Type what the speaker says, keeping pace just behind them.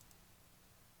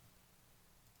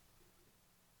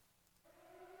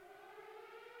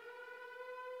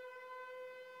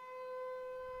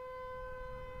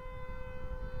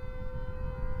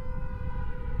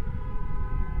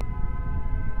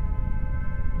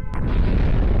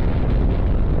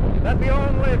that the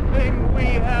only thing we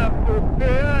have to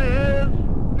fear is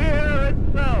fear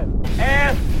itself.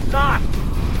 Ask not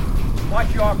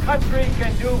what your country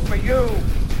can do for you.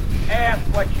 Ask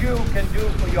what you can do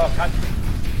for your country.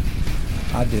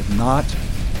 I did not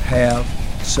have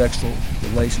sexual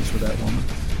relations with that woman.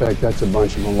 In fact, that's a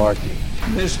bunch of malarkey.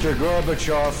 Mr.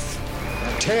 Gorbachev,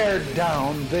 tear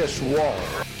down this wall.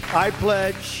 I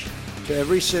pledge to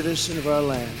every citizen of our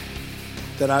land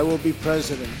that I will be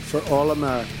president for all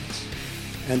Americans,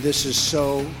 and this is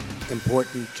so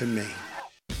important to me.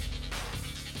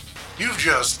 You've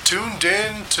just tuned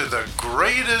in to the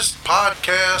greatest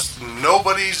podcast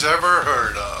nobody's ever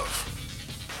heard of.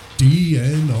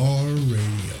 DNR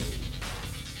Radio.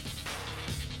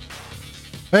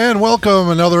 And welcome,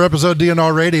 another episode of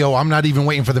DNR Radio. I'm not even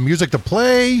waiting for the music to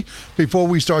play before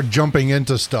we start jumping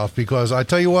into stuff, because I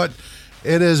tell you what,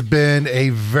 it has been a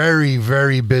very,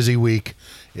 very busy week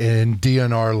in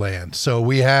DNR land. So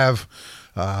we have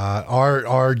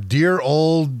our dear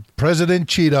old President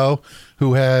Cheeto,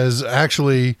 who has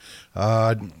actually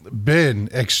been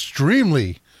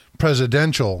extremely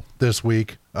presidential this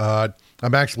week.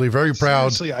 I'm actually very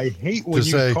proud. Seriously, I hate when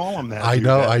you call him that. I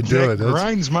know, I do it. It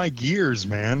grinds my gears,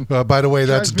 man. By the way,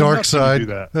 that's Dark Side.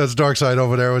 That. That's Dark Side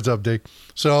over there. What's up, Dick?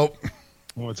 So,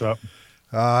 what's up?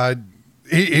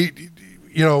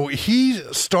 He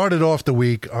started off the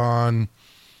week on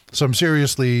some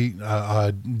seriously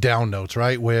down notes,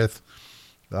 right? With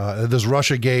this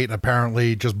Russiagate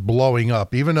apparently just blowing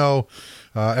up, even though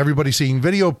everybody's seeing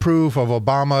video proof of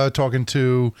Obama talking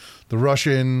to the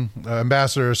Russian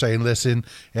ambassador saying, listen,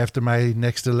 after my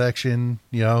next election,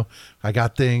 I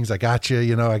got things, I got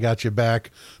you, I got you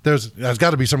back. There's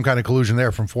got to be some kind of collusion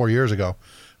there from 4 years ago.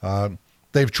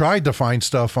 They've tried to find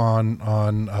stuff on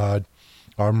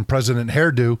President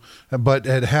Hairdo, but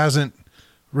it hasn't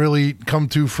really come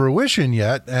to fruition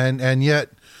yet. And yet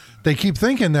they keep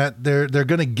thinking that they're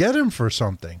going to get him for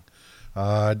something.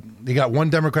 You got one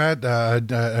Democrat,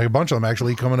 a bunch of them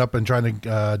actually, coming up and trying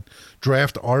to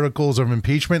draft articles of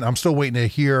impeachment. I'm still waiting to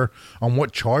hear on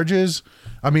what charges.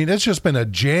 I mean, it's just been a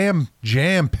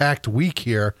jam-packed week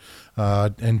here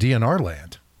in DNR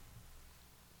land.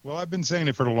 Well, I've been saying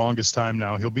it for the longest time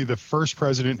now. He'll be the first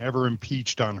president ever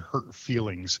impeached on hurt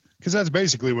feelings, because that's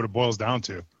basically what it boils down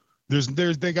to.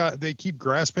 They keep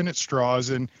grasping at straws,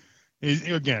 and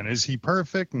again, is he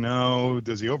perfect? No.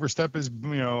 Does he overstep his,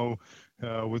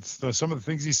 with some of the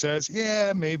things he says?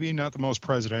 Yeah, maybe not the most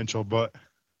presidential, but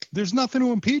there's nothing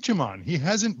to impeach him on. He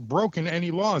hasn't broken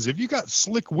any laws. If you got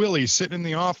Slick Willie sitting in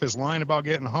the office lying about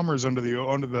getting Hummers under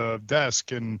the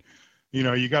desk, and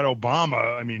you got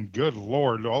Obama, I mean, good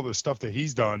Lord, all the stuff that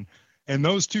he's done, and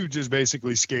those two just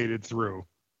basically skated through.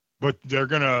 But they're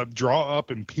gonna draw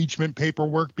up impeachment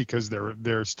paperwork because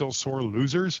they're still sore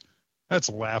losers. That's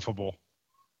laughable.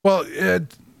 Well,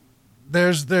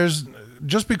 there's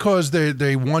just because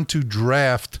they want to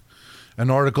draft an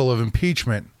article of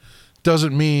impeachment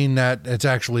doesn't mean that it's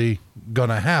actually going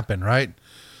to happen, right?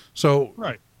 So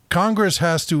right. Congress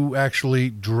has to actually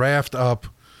draft up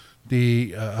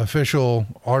the official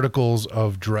articles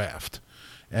of draft,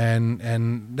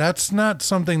 and that's not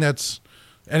something that's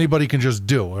anybody can just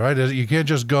do, right? You can't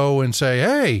just go and say,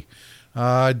 hey,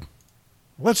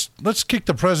 let's kick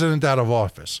the president out of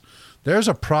office. There's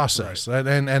a process, right.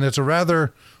 and it's a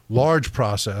rather large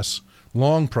process,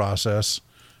 long process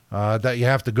that you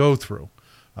have to go through.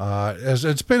 As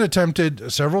it's been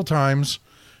attempted several times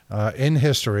in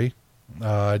history.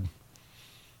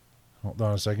 Hold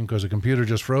on a second, because the computer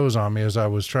just froze on me as I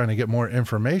was trying to get more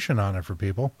information on it for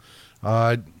people.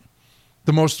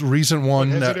 The most recent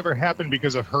one. Has it ever happened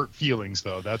because of hurt feelings,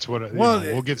 though? That's what.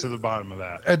 We'll get to the bottom of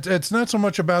that. It's not so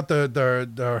much about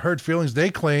the hurt feelings.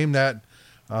 They claim that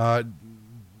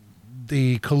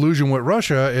the collusion with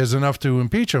Russia is enough to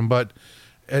impeach him, but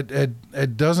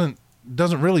it doesn't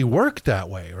really work that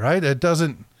way, right? It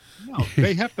doesn't. No,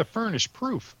 they have to furnish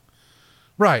proof.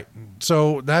 Right.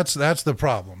 So that's the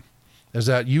problem, is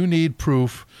that you need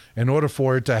proof in order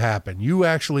for it to happen. You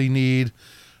actually need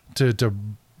to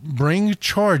bring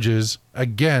charges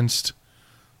against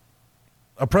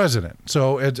a president.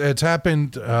 So it's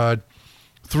happened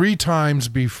 3 times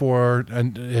before,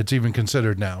 and it's even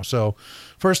considered now. So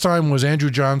first time was Andrew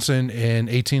Johnson in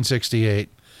 1868,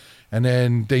 and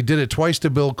then they did it twice to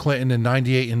Bill Clinton in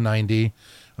 98 and 90,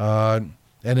 and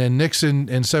then Nixon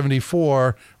in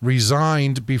 74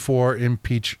 resigned before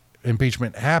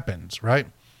impeachment happens, right?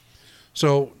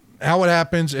 So how it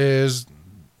happens is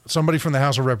somebody from the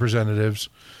House of Representatives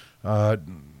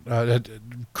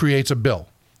creates a bill,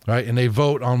 right? And they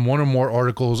vote on one or more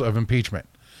articles of impeachment.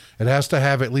 It has to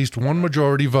have at least one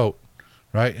majority vote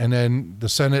right? And then the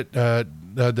Senate, the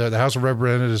House of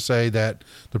Representatives say that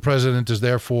the president is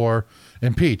therefore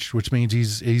impeached, which means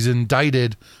he's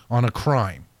indicted on a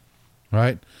crime,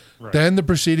 right? Then the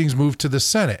proceedings move to the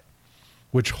Senate,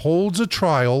 which holds a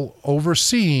trial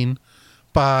overseen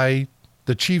by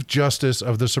the Chief Justice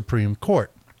of the Supreme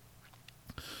Court.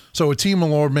 So a team of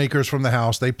lawmakers from the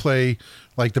House, they play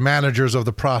like the managers of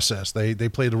the process. They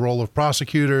play the role of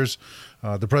prosecutors.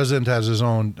 The president has his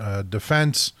own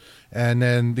defense, and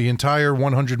then the entire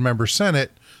 100-member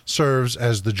Senate serves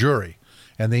as the jury.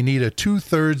 And they need a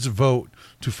 2/3 vote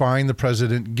to find the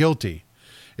president guilty.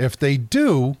 If they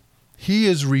do, he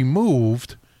is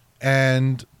removed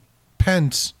and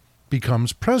Pence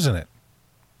becomes president.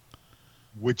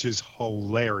 Which is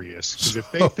hilarious. Because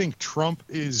if they think Trump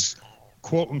is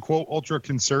quote-unquote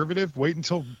ultra-conservative, wait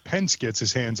until Pence gets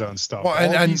his hands on stuff.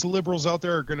 Well, All these liberals out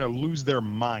there are going to lose their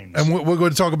minds. And we're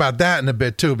going to talk about that in a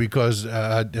bit, too, because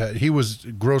he was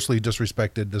grossly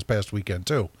disrespected this past weekend,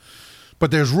 too.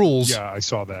 But there's rules. Yeah, I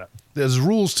saw that. There's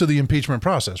rules to the impeachment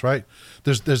process, right?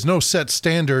 There's no set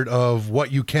standard of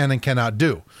what you can and cannot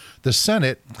do. The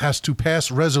Senate has to pass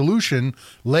resolution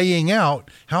laying out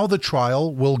how the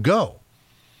trial will go.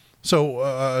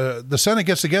 So the Senate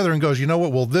gets together and goes, you know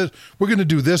what? Well, we're going to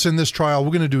do this in this trial. We're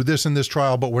going to do this in this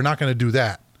trial, but we're not going to do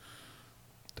that.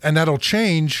 And that'll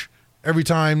change every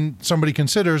time somebody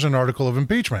considers an article of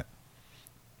impeachment.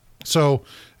 So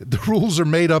the rules are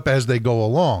made up as they go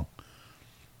along.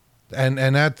 And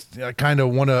that's kind of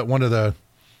one of the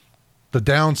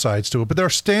downsides to it. But there are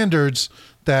standards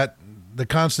that the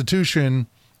Constitution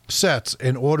sets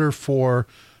in order for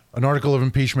an article of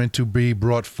impeachment to be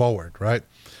brought forward, right?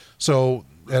 So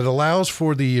it allows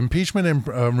for the impeachment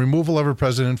and removal of a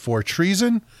president for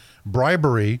treason,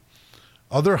 bribery,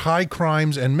 other high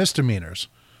crimes, and misdemeanors.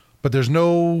 But there's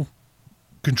no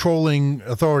controlling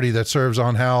authority that serves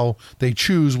on how they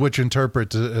choose which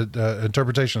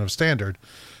interpretation of standard,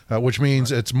 which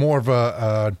means it's more of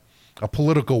a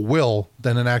political will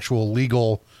than an actual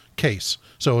legal case.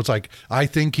 So it's like, I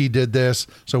think he did this,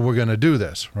 so we're going to do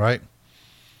this, right?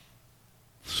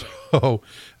 So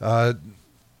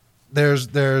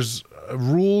there's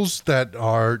rules that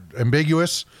are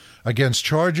ambiguous against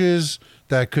charges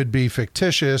that could be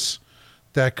fictitious,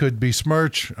 that could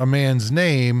besmirch a man's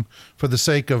name for the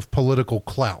sake of political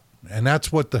clout. And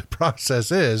that's what the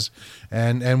process is.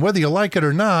 And whether you like it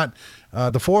or not,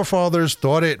 the forefathers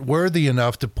thought it worthy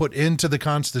enough to put into the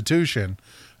Constitution.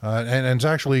 And it's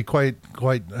actually quite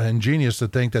ingenious to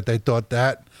think that they thought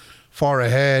that far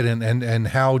ahead and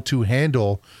how to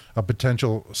handle a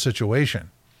potential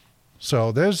situation.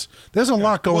 So there's a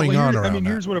lot going on around that.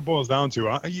 Here's what it boils down to.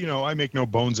 I make no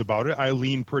bones about it. I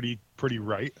lean pretty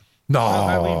right. No,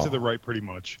 I lean to the right pretty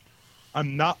much.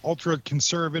 I'm not ultra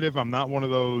conservative. I'm not one of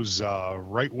those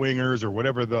right wingers or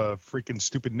whatever the freaking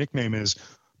stupid nickname is,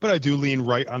 but I do lean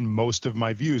right on most of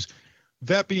my views.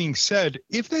 That being said,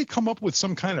 if they come up with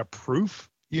some kind of proof,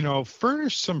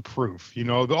 furnish some proof.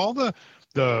 All the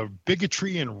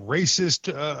bigotry and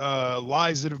racist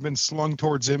lies that have been slung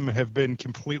towards him have been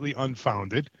completely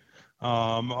unfounded.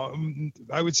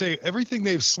 I would say everything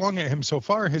they've slung at him so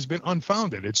far has been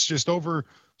unfounded. It's just over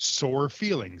sore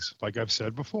feelings, like I've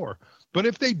said before. But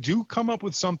if they do come up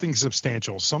with something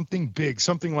substantial, something big,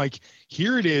 something like,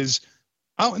 here it is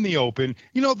out in the open,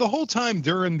 the whole time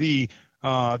during the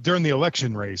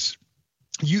election race,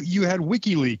 you had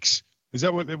WikiLeaks. Is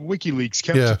that what WikiLeaks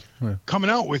kept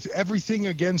coming out with everything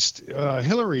against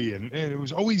Hillary? And it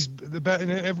was always the bad.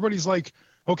 And everybody's like,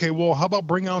 okay, well, how about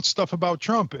bring out stuff about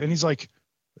Trump? And he's like,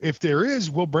 if there is,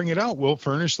 we'll bring it out. We'll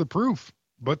furnish the proof.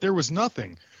 But there was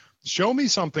nothing. Show me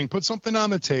something, put something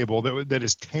on the table that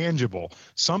is tangible,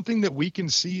 something that we can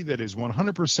see that is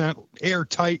 100%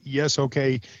 airtight. Yes.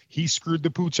 Okay. He screwed the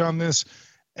pooch on this,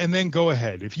 and then go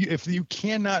ahead. If you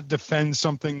cannot defend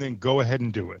something, then go ahead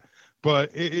and do it. But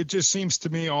it just seems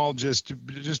to me all just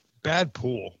bad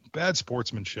pool, bad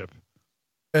sportsmanship.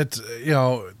 It's,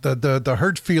 the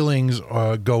hurt feelings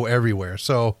go everywhere.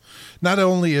 So not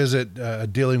only is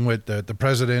it dealing with the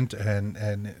president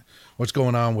and what's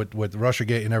going on with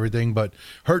Russiagate and everything, but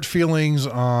hurt feelings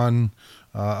on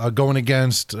going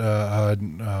against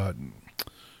the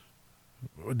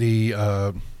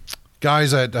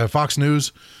guys at Fox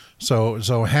News. So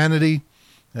Hannity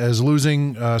is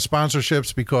losing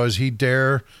sponsorships because he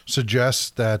dare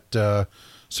suggest that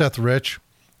Seth Rich,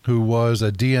 who was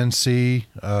a DNC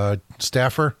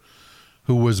staffer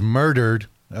who was murdered,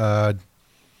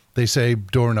 they say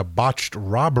during a botched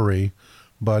robbery,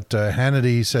 but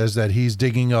Hannity says that he's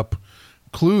digging up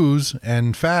clues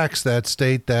and facts that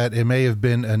state that it may have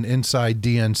been an inside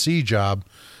DNC job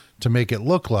to make it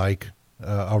look like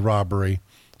a robbery.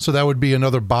 So that would be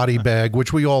another body bag,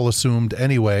 which we all assumed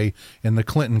anyway in the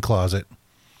Clinton closet,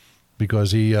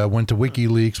 because he went to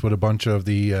WikiLeaks with a bunch of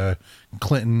the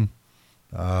Clinton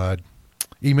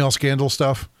email scandal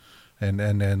stuff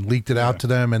and leaked it out to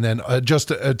them. And then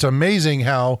it's amazing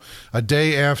how a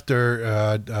day after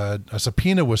a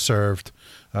subpoena was served,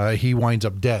 he winds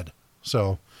up dead.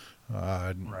 So,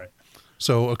 Right.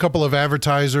 So a couple of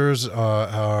advertisers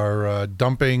are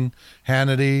dumping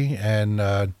Hannity, and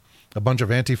a bunch of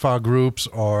Antifa groups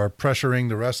are pressuring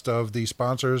the rest of the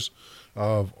sponsors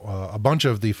of a bunch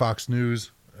of the Fox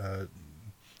News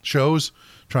shows,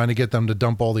 trying to get them to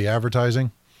dump all the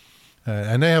advertising.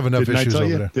 And they have enough issues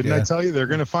over there. Didn't I tell you they're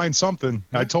going to find something?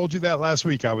 I told you that last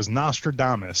week. I was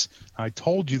Nostradamus. I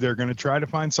told you they're going to try to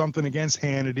find something against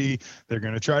Hannity. They're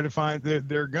going to try to find,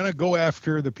 they're going to go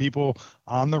after the people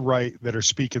on the right that are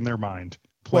speaking their mind,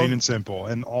 plain and simple.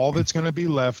 And all that's going to be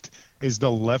left is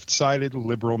the left-sided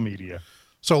liberal media.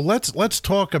 So let's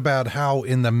talk about how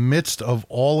in the midst of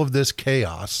all of this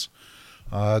chaos,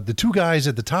 the two guys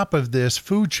at the top of this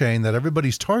food chain that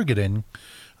everybody's targeting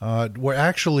were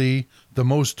actually the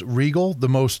most regal, the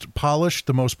most polished,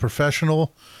 the most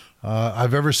professional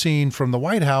I've ever seen from the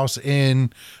White House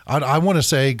in, I want to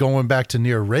say, going back to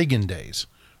near Reagan days,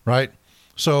 right?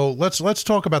 So let's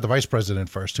talk about the vice president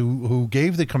first, who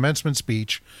gave the commencement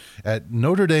speech at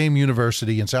Notre Dame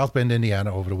University in South Bend,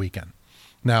 Indiana over the weekend.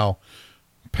 Now,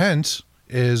 Pence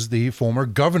is the former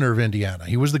governor of Indiana.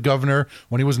 He was the governor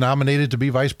when he was nominated to be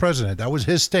vice president. That was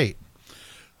his state.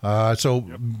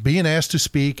 Being asked to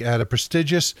speak at a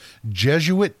prestigious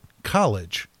Jesuit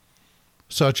college,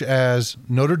 such as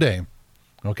Notre Dame,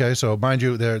 okay, so mind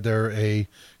you, they're a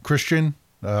Christian,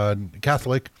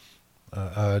 Catholic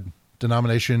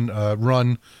denomination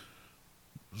run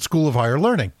school of higher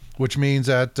learning, which means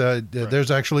that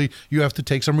there's actually, you have to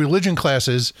take some religion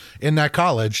classes in that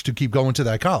college to keep going to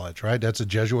that college, right? That's a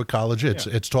Jesuit college.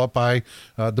 It's taught by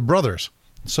the brothers.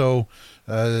 So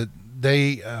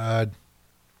they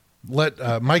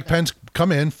let Mike Pence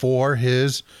come in for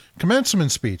his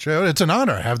commencement speech. It's an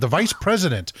honor to have the vice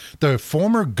president, the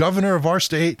former governor of our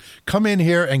state, come in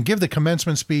here and give the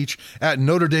commencement speech at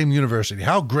Notre Dame University.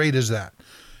 How great is that?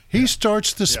 He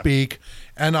starts to speak,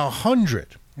 and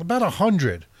about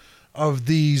 100 of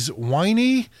these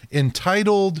whiny,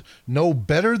 entitled, know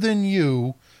better than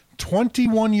you,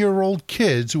 21-year-old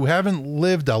kids who haven't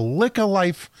lived a lick of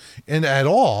life at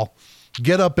all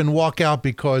get up and walk out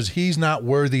because he's not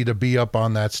worthy to be up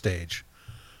on that stage.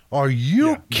 Are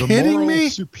you kidding me?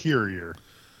 Superior.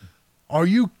 Are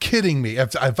you kidding me?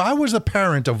 If I was a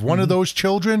parent of one of those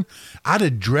children, I'd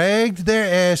have dragged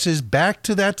their asses back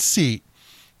to that seat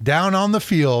down on the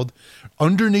field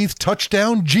underneath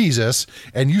touchdown Jesus,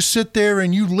 and you sit there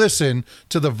and you listen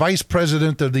to the vice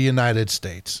president of the United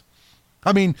States.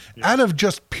 I mean, out of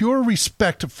just pure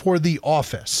respect for the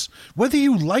office, whether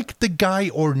you like the guy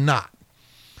or not,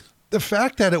 the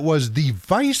fact that it was the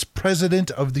vice president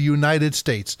of the United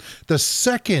States, the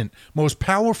second most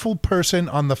powerful person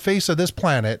on the face of this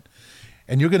planet,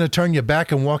 and you're going to turn your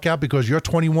back and walk out because your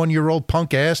 21-year-old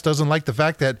punk ass doesn't like the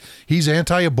fact that he's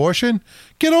anti-abortion?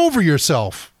 Get over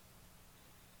yourself.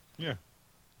 Yeah.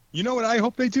 You know what I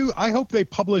hope they do? I hope they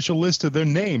publish a list of their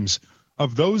names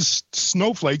of those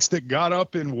snowflakes that got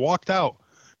up and walked out,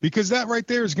 because that right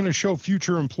there is going to show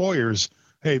future employers,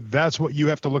 hey, that's what you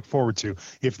have to look forward to.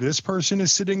 If this person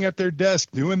is sitting at their desk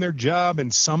doing their job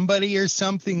and somebody or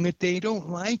something that they don't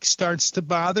like starts to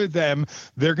bother them,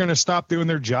 they're going to stop doing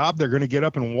their job. They're going to get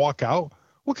up and walk out.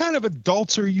 What kind of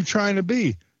adults are you trying to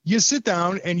be? You sit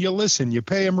down and you listen. You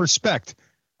pay them respect.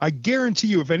 I guarantee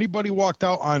you, if anybody walked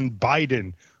out on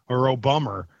Biden or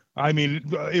Obama, I mean,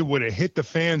 it would have hit the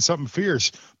fan something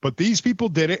fierce. But these people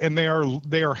did it, and they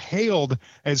are hailed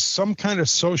as some kind of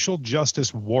social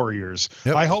justice warriors.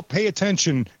 Yep. I hope pay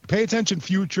attention,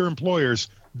 future employers.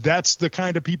 That's the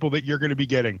kind of people that you're going to be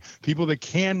getting. People that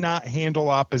cannot handle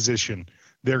opposition.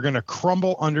 They're going to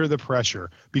crumble under the pressure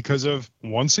because of,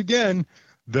 once again,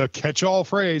 the catch-all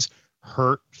phrase,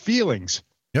 hurt feelings.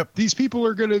 Yep. These people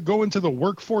are going to go into the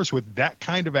workforce with that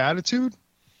kind of attitude.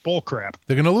 Bullcrap.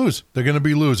 They're going to lose. They're going to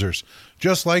be losers.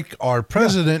 Just like our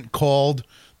president called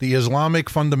the Islamic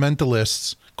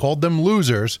fundamentalists, called them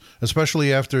losers,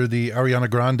 especially after the Ariana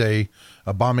Grande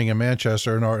bombing in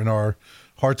Manchester. And our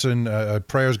hearts and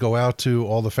prayers go out to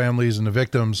all the families and the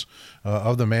victims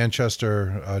of the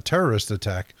Manchester terrorist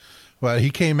attack. Well, he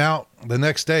came out the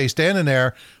next day standing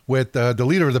there with the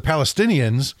leader of the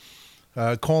Palestinians,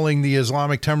 calling the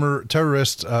Islamic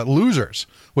terrorists losers,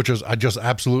 which is, I just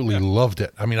absolutely loved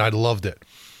it. I mean, I loved it.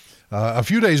 A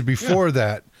few days before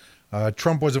that,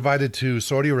 Trump was invited to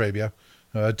Saudi Arabia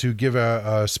to give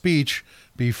a speech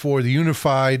before the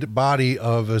unified body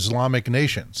of Islamic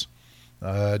nations,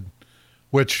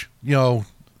 which, you know,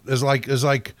 is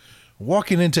like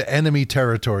walking into enemy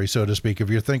territory, so to speak, if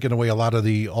you're thinking the way a lot of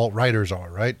the alt-righters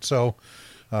are, right? So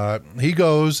he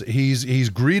goes, he's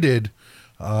greeted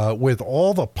with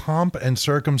all the pomp and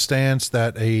circumstance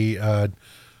that a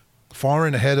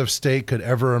foreign head of state could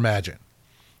ever imagine.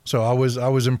 So I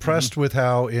was impressed with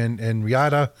how in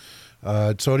Riyadh,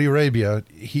 Saudi Arabia,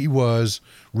 he was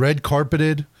red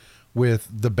carpeted with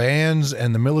the bands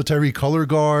and the military color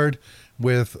guard,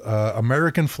 with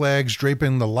American flags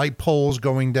draping the light poles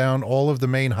going down all of the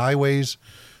main highways,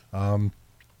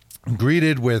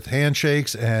 greeted with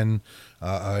handshakes and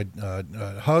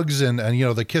hugs and you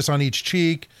know, the kiss on each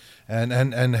cheek,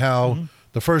 and how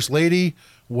the First Lady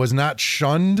was not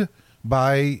shunned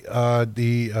by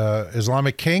the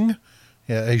Islamic king.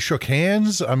 He shook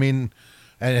hands. I mean,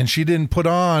 and she didn't put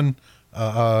on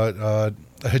a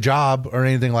hijab or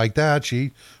anything like that.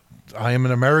 I am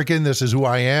an American. This is who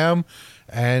I am.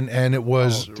 And it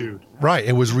was right.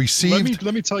 It was received.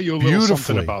 Let me tell you a little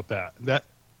something about that.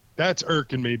 That's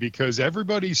irking me, because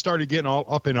everybody started getting all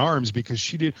up in arms because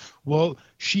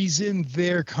she's in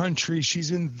their country.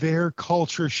 She's in their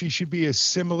culture. She should be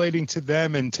assimilating to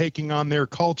them and taking on their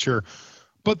culture.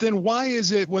 But then why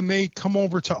is it when they come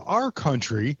over to our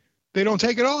country, they don't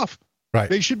take it off? Right.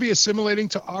 They should be assimilating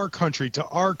to our country, to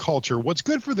our culture. What's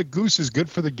good for the goose is good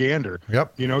for the gander.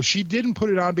 Yep. You know, she didn't put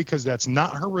it on because that's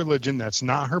not her religion. That's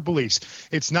not her beliefs.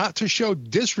 It's not to show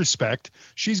disrespect.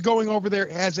 She's going over there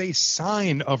as a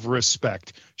sign of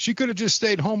respect. She could have just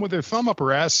stayed home with her thumb up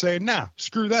her ass saying, nah,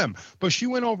 screw them. But she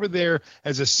went over there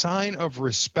as a sign of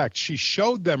respect. She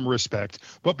showed them respect.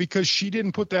 But because she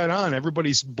didn't put that on,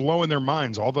 everybody's blowing their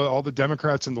minds. All the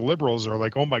Democrats and the liberals are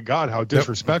like, oh my God, how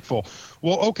disrespectful. Yep.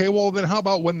 Well, okay, well then how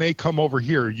about when they come over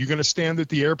here? You going to stand at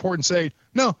the airport and say,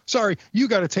 no, sorry, you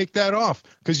got to take that off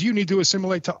because you need to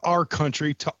assimilate to our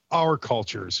country, to our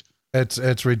cultures.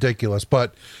 It's ridiculous,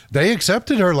 but they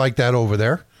accepted her like that over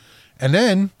there. And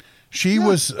then she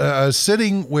was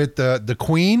sitting with the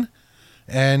Queen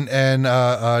and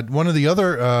one of the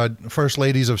other first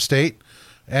ladies of state,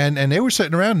 and they were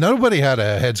sitting around. Nobody had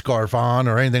a headscarf on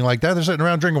or anything like that. They're sitting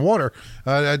around drinking water.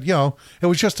 You know, it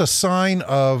was just a sign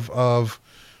of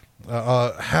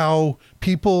how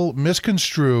people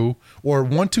misconstrue or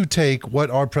want to take what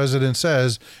our president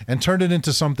says and turn it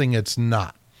into something it's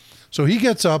not. So he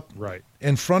gets up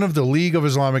in front of the League of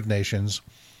Islamic Nations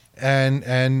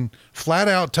and flat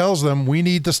out tells them we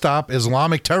need to stop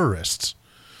Islamic terrorists.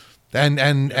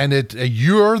 And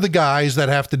you're the guys that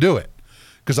have to do it.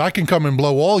 Because I can come and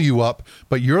blow all you up,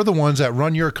 but you're the ones that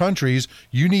run your countries.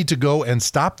 You need to go and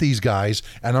stop these guys,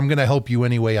 and I'm going to help you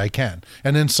any way I can.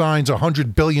 And then signs a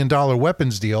 $100 billion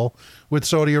weapons deal with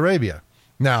Saudi Arabia.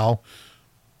 Now,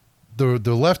 the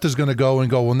left is going to go,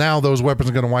 well, now those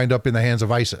weapons are going to wind up in the hands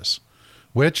of ISIS,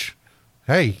 which,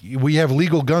 hey, we have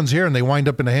legal guns here, and they wind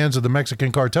up in the hands of the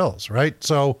Mexican cartels, right?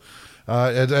 So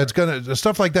it's gonna,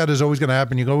 stuff like that is always going to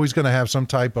happen. You're always going to have some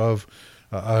type of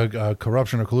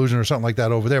corruption or collusion or something like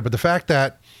that over there. But the fact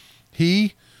that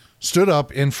he stood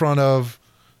up in front of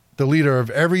the leader of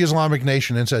every Islamic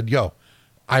nation and said, yo,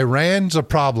 Iran's a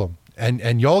problem,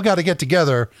 and y'all got to get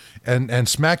together and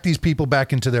smack these people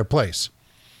back into their place,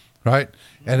 right?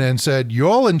 And then said, you're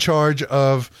all in charge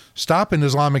of stopping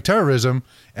Islamic terrorism,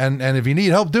 and if you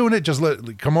need help doing it, just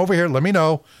come over here, let me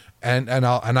know, and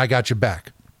I got you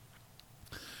back.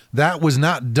 That was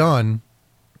not done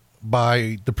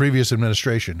by the previous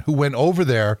administration, who went over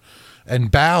there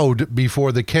and bowed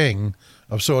before the king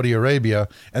of Saudi Arabia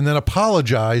and then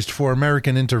apologized for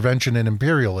American intervention and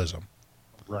imperialism.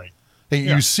 Right. And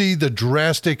you see the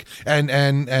drastic, and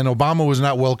Obama was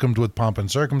not welcomed with pomp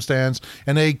and circumstance,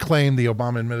 and they claimed, the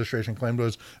Obama administration claimed,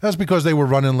 that's because they were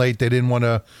running late. They didn't want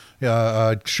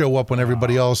to show up when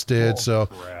everybody else did.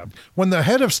 Crap. When the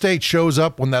head of state shows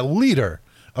up, when that leader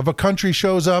of a country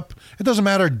shows up, it doesn't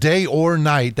matter day or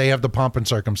night, they have the pomp and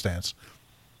circumstance.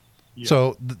 Yeah.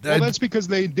 So that's because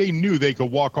they knew they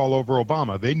could walk all over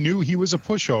Obama. They knew he was a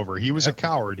pushover. He was a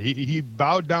coward. He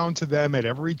bowed down to them at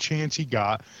every chance he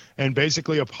got and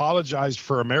basically apologized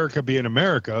for America, being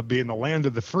the land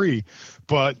of the free.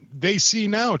 But they see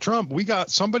now, Trump, we got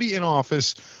somebody in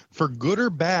office, for good or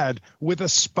bad, with a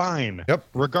spine. Yep.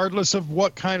 Regardless of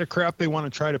what kind of crap they want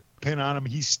to try to pin on him,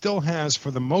 he still has, for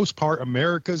the most part,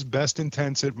 America's best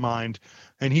intents in mind.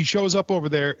 And he shows up over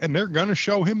there, and they're going to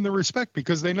show him the respect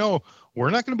because they know we're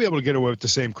not going to be able to get away with the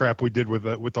same crap we did with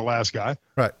the last guy.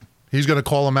 Right. He's going to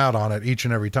call him out on it each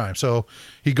and every time. So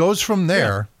he goes from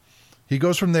there. Yeah. He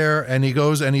goes from there, and he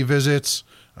goes and he visits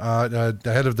the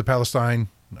head of the Palestine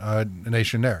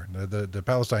nation there, the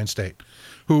Palestine state,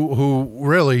 who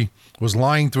really was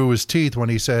lying through his teeth when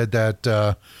he said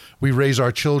that we raise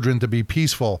our children to be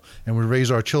peaceful and we raise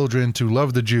our children to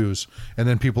love the Jews. And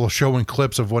then people are showing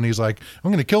clips of when he's like, I'm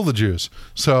going to kill the Jews.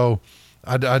 So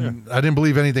I didn't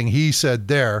believe anything he said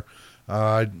there.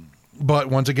 But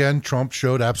once again, Trump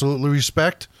showed absolutely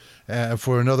respect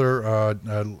for another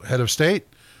head of state,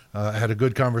 had a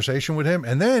good conversation with him.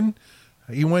 And then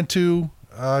he went to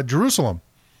Jerusalem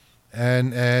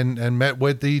and met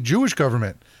with the Jewish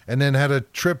government, and then had a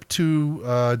trip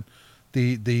to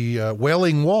the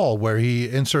Wailing Wall, where he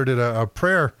inserted a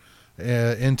prayer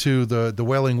into the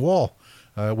Wailing Wall,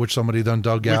 which somebody then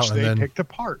dug out and then picked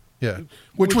apart. Yeah,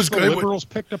 which was the good. Liberals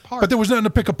picked apart. But there was nothing to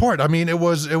pick apart. I mean, it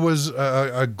was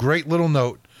a great little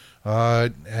note,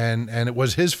 and it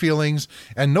was his feelings,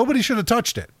 and nobody should have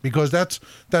touched it, because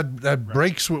that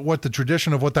breaks with what the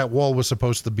tradition of what that wall was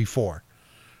supposed to be for,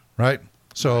 right?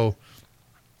 So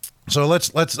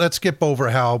let's skip over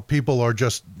how people are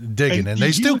just digging, and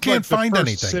they still can't find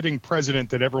anything. Sitting president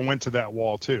that ever went to that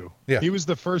wall too. Yeah, he was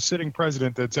the first sitting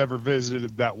president that's ever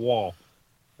visited that wall.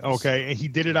 Okay, and he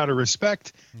did it out of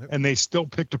respect, and they still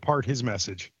picked apart his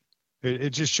message.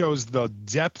 It just shows the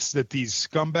depths that these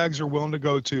scumbags are willing to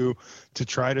go to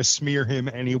try to smear him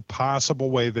any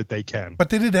possible way that they can. But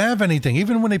they didn't have anything.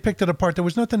 Even when they picked it apart, there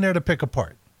was nothing there to pick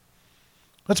apart.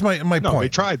 That's my point. No, they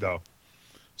tried, though.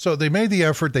 So they made the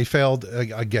effort. They failed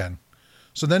again.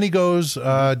 So then he goes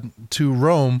to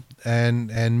Rome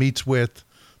and meets with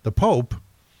the Pope.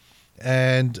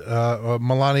 And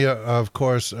Melania, of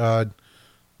course,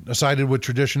 sided with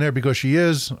tradition there, because she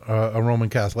is a Roman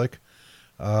Catholic.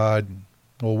 Well,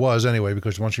 was anyway,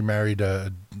 because once you married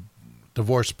a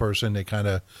divorced person,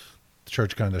 the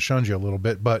church kind of shuns you a little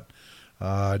bit. But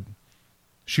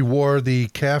she wore the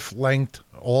calf-length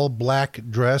all-black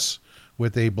dress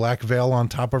with a black veil on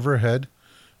top of her head,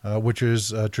 which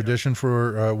is a tradition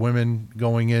for women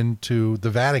going into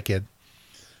the Vatican.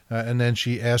 And then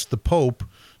she asked the Pope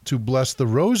to bless the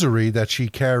rosary that she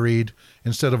carried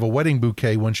instead of a wedding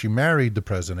bouquet when she married the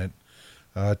president,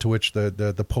 to which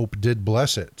the Pope did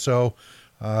bless it. So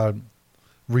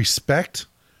respect,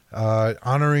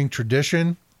 honoring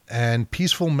tradition, and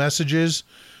peaceful messages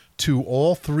to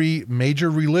all three major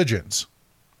religions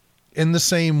in the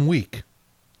same week.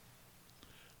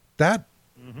 That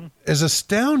is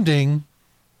astounding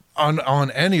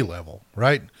on any level,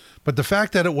 right? But the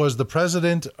fact that it was the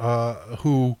president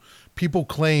who people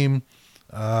claim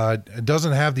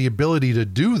doesn't have the ability to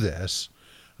do this,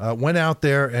 went out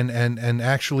there and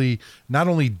actually not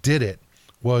only did it,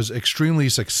 was extremely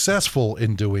successful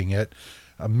in doing it,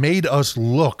 made us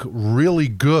look really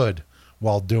good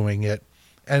while doing it.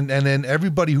 And then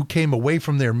everybody who came away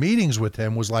from their meetings with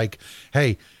him was like,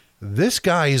 hey, this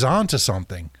guy is onto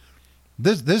something.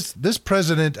 This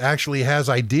president actually has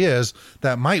ideas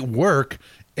that might work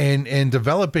in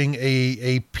developing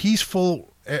a peaceful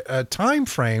time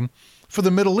frame for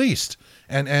the Middle East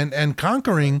and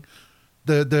conquering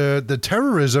the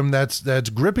terrorism that's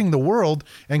gripping the world,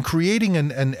 and creating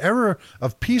an era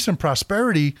of peace and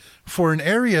prosperity for an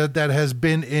area that has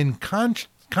been in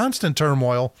constant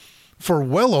turmoil for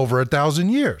well over 1,000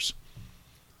 years.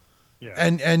 Yeah.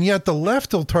 And yet the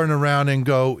left will turn around and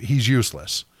go, he's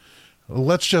useless.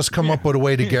 Let's just come up with a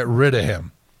way to get rid of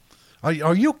him.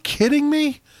 Are you kidding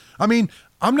me? I mean,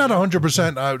 I'm not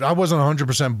 100%. I wasn't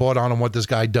 100% bought on what this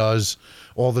guy does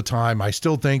all the time. I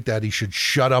still think that he should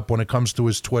shut up when it comes to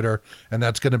his Twitter, and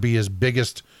that's going to be his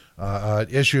biggest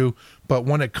issue. But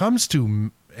when it comes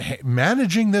to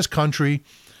managing this country,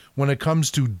 when it comes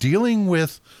to dealing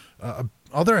with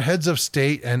other heads of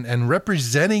state and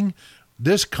representing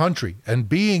this country and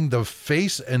being the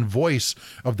face and voice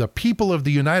of the people of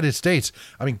the United States,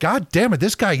 I mean, God damn it,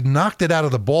 this guy knocked it out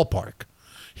of the ballpark.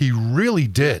 He really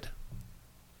did.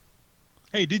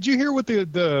 Hey, did you hear what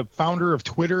the founder of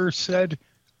Twitter said,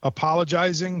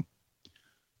 apologizing?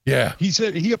 Yeah. He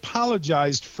said he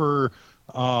apologized for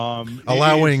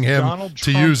allowing him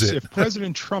to use it. If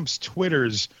President Trump's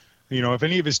Twitters, if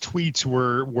any of his tweets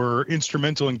were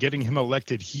instrumental in getting him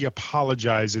elected, he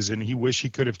apologizes and he wish he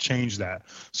could have changed that.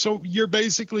 So you're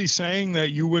basically saying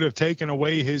that you would have taken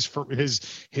away his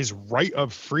right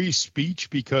of free speech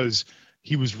because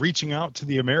he was reaching out to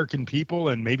the American people,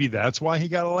 and maybe that's why he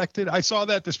got elected. I saw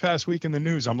that this past week in the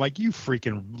news. I'm like, you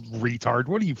freaking retard.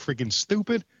 What are you, freaking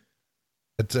stupid?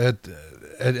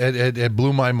 It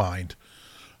blew my mind.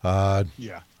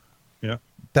 Yeah.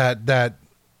 That that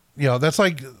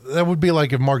would be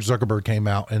like if Mark Zuckerberg came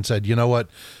out and said, you know what,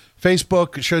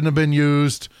 Facebook shouldn't have been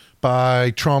used by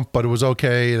Trump, but it was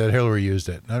okay that Hillary used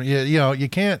it. I mean, you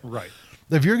can't. Right.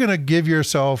 if you're going to give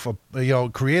yourself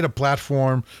create a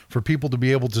platform for people to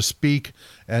be able to speak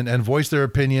and voice their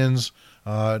opinions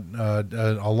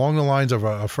along the lines of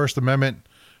a First Amendment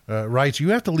rights, you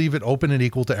have to leave it open and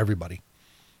equal to everybody.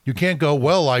 You can't go,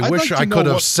 well, I wish I could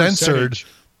have censored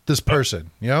this person,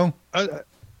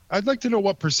 I'd like to know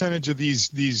what percentage of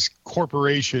these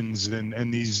corporations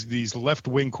and these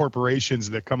left-wing corporations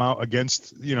that come out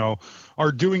against,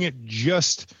 are doing it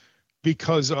just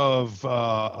because of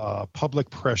public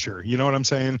pressure. You know what I'm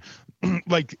saying?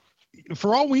 Like,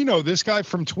 for all we know, this guy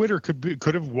from Twitter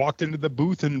could have walked into the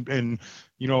booth and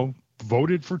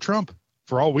voted for Trump,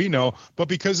 for all we know, but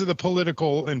because of the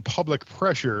political and public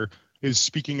pressure is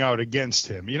speaking out against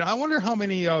him. I wonder how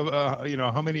many of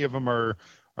them are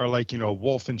like,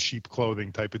 wolf in sheep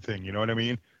clothing type of thing. You know what I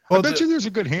mean? Well, I bet you there's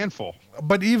a good handful.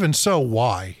 But even so,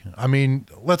 why? I mean,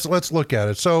 let's look at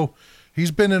it. So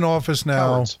he's been in office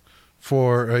now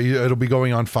for it'll be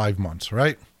going on 5 months,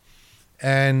 right?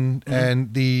 And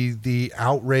the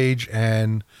outrage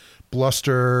and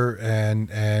bluster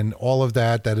and all of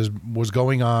that was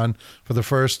going on for the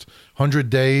first 100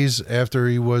 days after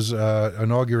he was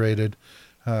inaugurated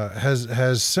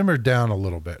has simmered down a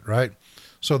little bit, right?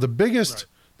 So the biggest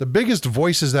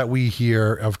voices that we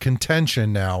hear of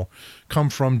contention now come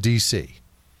from D.C.,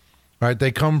 right?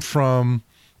 They come from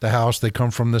the House, they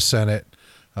come from the Senate,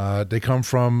 they come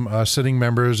from sitting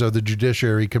members of the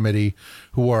Judiciary Committee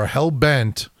who are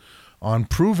hell-bent on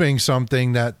proving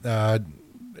something that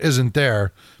isn't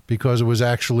there because it was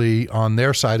actually on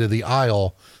their side of the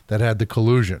aisle that had the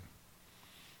collusion,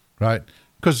 right?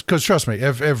 Because trust me,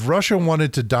 if Russia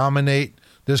wanted to dominate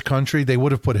this country, they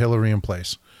would have put Hillary in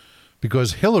place,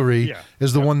 because Hillary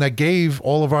is the one that gave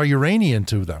all of our uranium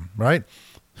to them, right?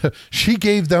 She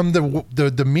gave them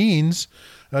the means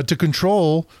to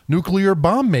control nuclear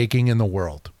bomb making in the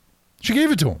world. She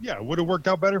gave it to them. Yeah, it would have worked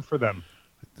out better for them.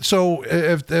 So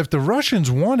if the Russians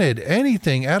wanted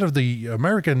anything out of the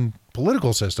American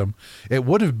political system, it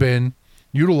would have been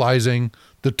utilizing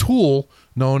the tool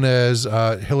known as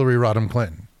Hillary Rodham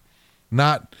Clinton,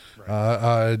 not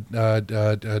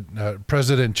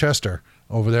President Chester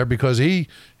over there, because he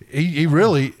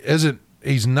really isn't.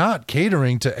 He's not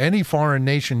catering to any foreign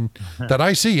nation that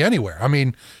I see anywhere. I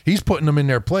mean, he's putting them in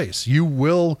their place. You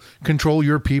will control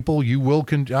your people. You will.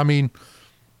 I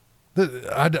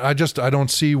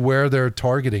don't see where they're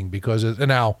targeting, because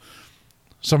now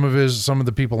some of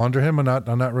the people under him are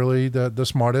not really the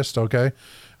smartest. Okay,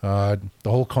 the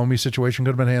whole Comey situation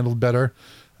could have been handled better.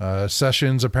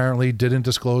 Sessions apparently didn't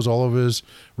disclose all of his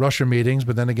Russia meetings,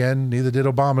 but then again, neither did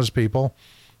Obama's people.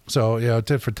 So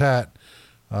tit for tat.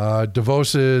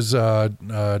 DeVos's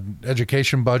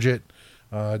education budget,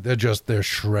 they're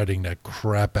shredding the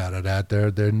crap out of that.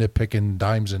 They're nitpicking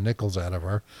dimes and nickels out of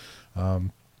her.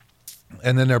 And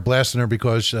then they're blasting her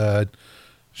because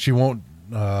she won't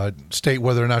state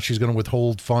whether or not she's going to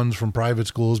withhold funds from private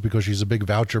schools because she's a big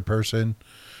voucher person.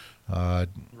 Right.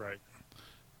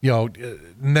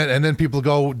 And then people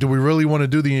go, do we really want to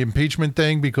do the impeachment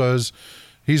thing because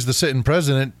he's the sitting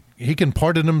president? He can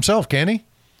pardon himself, can he?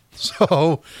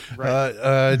 So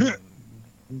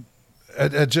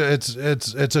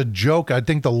it's a joke. I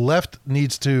think the left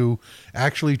needs to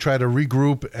actually try to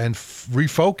regroup and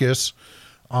refocus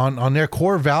on their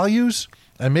core values,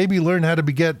 and maybe learn how to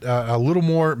get a little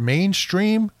more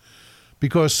mainstream,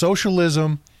 because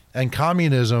socialism and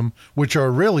communism, which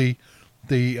are really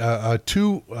the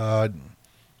two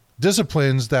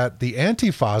disciplines that the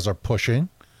Antifas are pushing,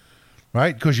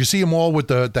 right? Because you see them all with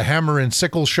the hammer and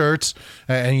sickle shirts,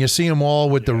 and you see them all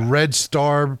with the red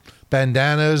star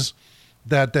bandanas,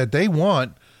 that they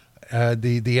want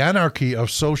the anarchy of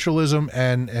socialism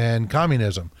and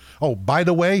communism. Oh, by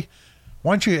the way,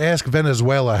 why don't you ask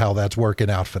Venezuela how that's working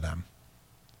out for them?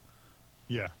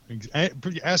 Yeah,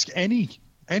 ask any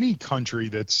country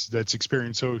that's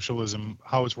experienced socialism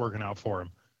how it's working out for them.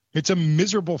 It's a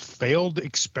miserable, failed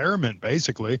experiment,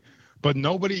 basically. But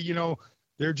nobody,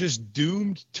 they're just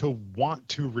doomed to want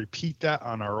to repeat that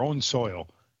on our own soil,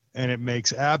 and it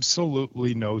makes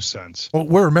absolutely no sense. Well,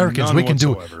 we're Americans. None we can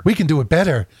whatsoever. We can do it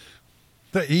better.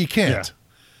 You can't.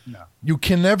 Yeah. No. You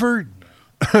can never.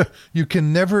 You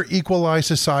can never equalize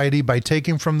society by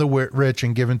taking from the rich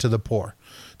and giving to the poor.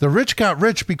 The rich got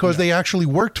rich because they actually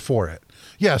worked for it.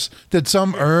 Yes. Did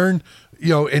some earn,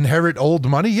 inherit old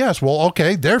money? Yes. Well,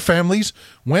 okay. Their families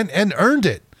went and earned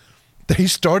it. They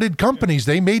started companies.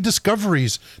 They made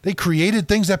discoveries. They created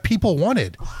things that people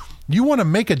wanted. You want to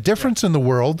make a difference in the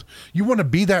world. You want to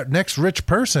be that next rich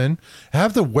person,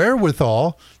 have the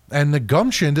wherewithal and the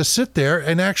gumption to sit there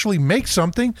and actually make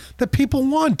something that people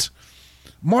want.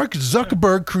 Mark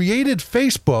Zuckerberg created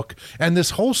Facebook and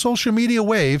this whole social media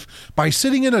wave by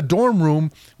sitting in a dorm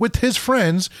room with his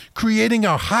friends creating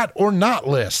a hot or not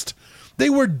list. They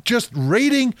were just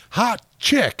rating hot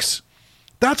chicks.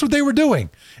 That's what they were doing,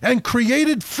 and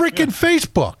created freaking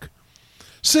Facebook.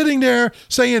 Sitting there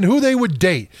saying who they would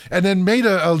date, and then made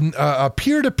a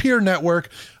peer-to-peer network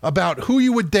about who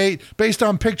you would date based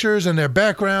on pictures and their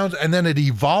backgrounds, and then it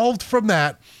evolved from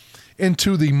that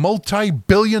into the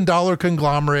multi-billion-dollar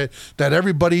conglomerate that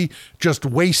everybody just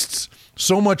wastes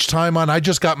so much time on. I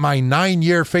just got my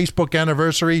 9-year Facebook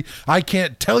anniversary. I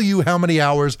can't tell you how many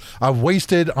hours I've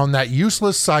wasted on that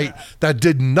useless site that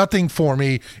did nothing for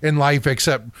me in life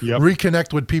except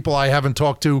reconnect with people I haven't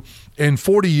talked to in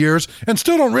 40 years and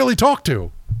still don't really talk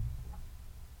to.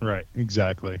 Right,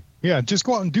 exactly. Yeah, just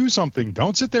go out and do something.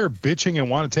 Don't sit there bitching and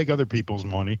want to take other people's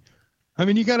money. I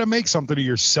mean, you got to make something of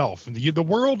yourself. The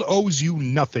world owes you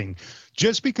nothing.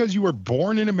 Just because you were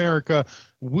born in America,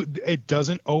 it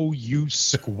doesn't owe you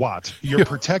squat. You're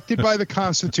protected by the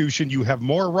Constitution. You have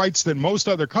more rights than most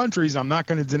other countries. I'm not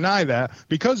going to deny that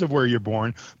because of where you're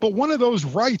born. But one of those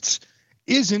rights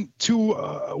isn't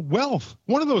to wealth.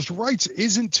 One of those rights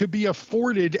isn't to be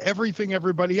afforded everything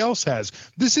everybody else has.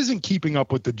 This isn't keeping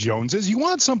up with the Joneses. You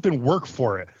want something, work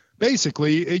for it.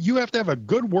 Basically, you have to have a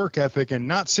good work ethic and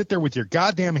not sit there with your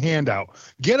goddamn hand out.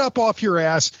 Get up off your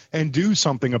ass and do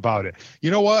something about it.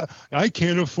 You know what? I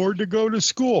can't afford to go to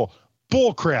school.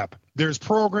 Bull crap. There's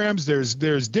programs. There's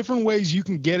different ways you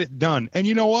can get it done. And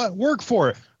you know what? Work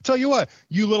for it. Tell you what,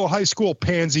 you little high school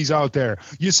pansies out there,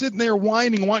 you're sitting there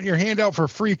whining, wanting your hand out for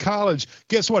free college.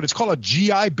 Guess what? It's called a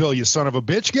GI Bill, you son of a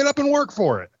bitch. Get up and work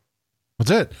for it. That's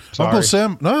it. Sorry.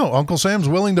 Uncle Sam's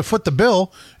willing to foot the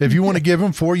bill if you want to give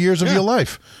him 4 years of your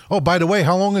life. Oh, by the way,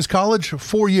 how long is college?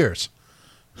 4 years.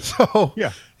 So,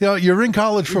 you're in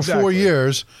college for 4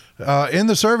 years, in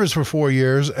the service for 4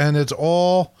 years, and it's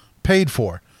all paid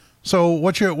for. So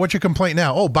what's your complaint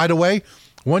now? Oh, by the way,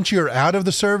 once you're out of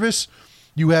the service,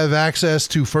 you have access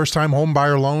to first-time home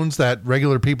buyer loans that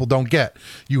regular people don't get.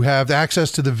 You have access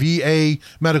to the VA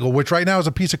medical, which right now is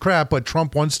a piece of crap, but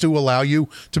Trump wants to allow you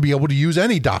to be able to use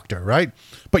any doctor, right?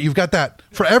 But you've got that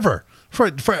forever.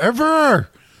 Forever.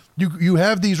 You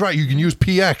have these rights. You can use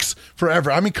PX forever.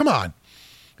 I mean, come on.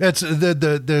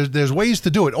 There's ways to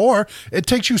do it. Or it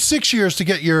takes you 6 years to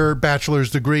get your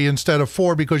bachelor's degree instead of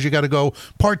 4 because you got to go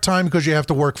part-time because you have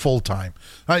to work full-time.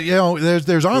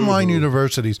 There's online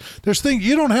universities. There's things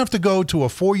you don't have to go to a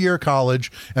 4-year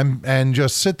college and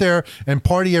just sit there and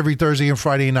party every Thursday and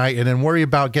Friday night and then worry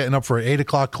about getting up for an 8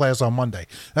 o'clock class on Monday.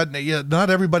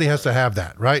 Not everybody has to have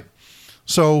that, right?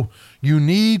 So you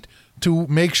need to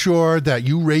make sure that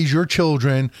you raise your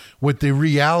children with the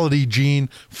reality gene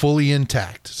fully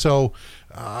intact. So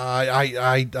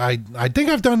I think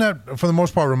I've done that for the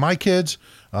most part with my kids.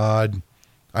 I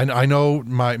know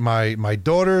my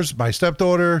daughters, my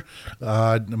stepdaughter,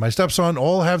 my stepson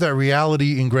all have that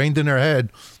reality ingrained in their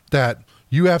head that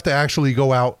you have to actually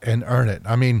go out and earn it.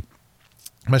 I mean,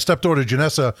 my stepdaughter,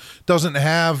 Janessa, doesn't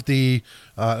have the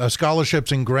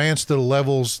scholarships and grants to the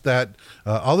levels that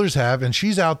others have, and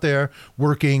she's out there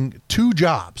working 2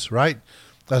 jobs, right?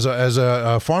 As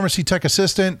a pharmacy tech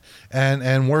assistant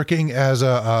and working as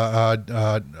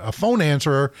a phone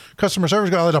answerer, customer service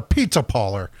girl at a pizza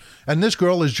parlor. And this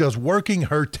girl is just working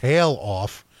her tail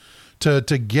off to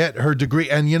get her degree.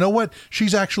 And you know what?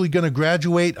 She's actually going to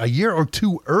graduate a year or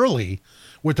 2 early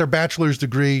with her bachelor's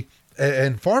degree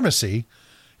in pharmacy.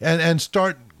 And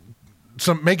start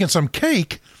making some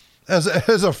cake as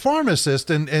a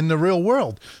pharmacist in the real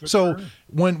world. So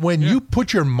when you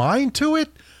put your mind to it,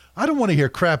 I don't want to hear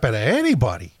crap out of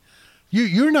anybody.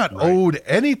 You're not owed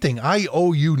anything. I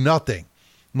owe you nothing.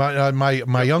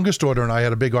 My youngest daughter and I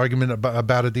had a big argument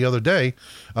about it the other day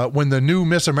when the new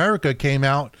Miss America came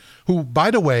out, who, by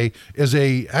the way, is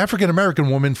a African-American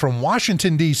woman from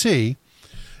Washington, D.C.,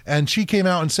 and she came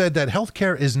out and said that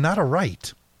healthcare is not a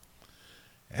right.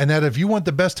 And that if you want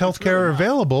the best health care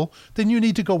available, then you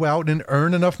need to go out and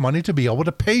earn enough money to be able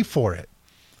to pay for it.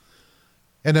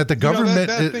 And that the government...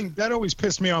 that always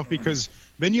pissed me off because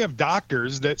then you have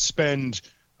doctors that spend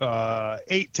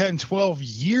 8, 10, 12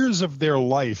 years of their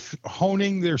life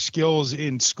honing their skills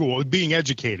in school, being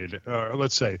educated,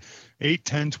 let's say 8,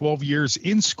 10, 12 years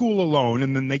in school alone.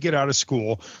 And then they get out of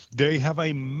school. They have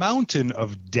a mountain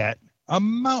of debt, a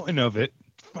mountain of it.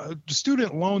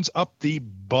 Student loans up the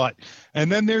butt,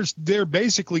 and then they're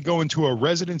basically going to a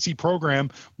residency program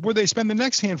where they spend the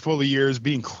next handful of years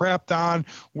being crapped on,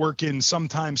 working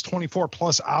sometimes 24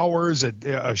 plus hours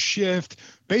a shift,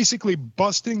 basically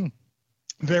busting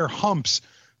their humps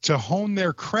to hone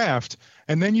their craft.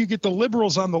 And then you get the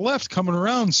liberals on the left coming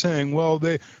around saying, well,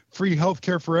 they free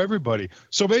healthcare for everybody.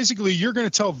 So basically you're going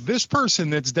to tell this person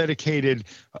that's dedicated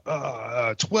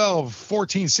 12,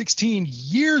 14, 16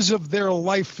 years of their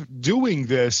life doing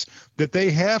this, that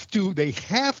they have to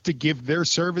give their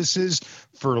services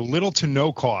for little to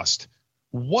no cost.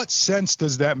 What sense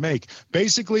does that make?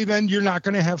 Basically, then you're not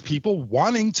going to have people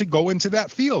wanting to go into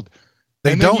that field.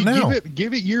 They don't now.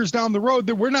 Give it years down the road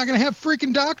that we're not going to have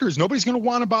freaking doctors. Nobody's going to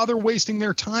want to bother wasting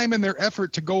their time and their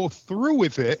effort to go through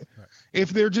with it if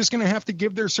they're just going to have to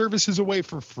give their services away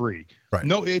for free. Right.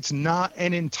 No, it's not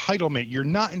an entitlement. You're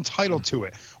not entitled to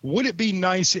it. Would it be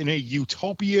nice in a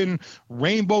utopian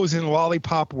rainbows and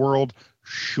lollipop world?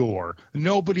 Sure.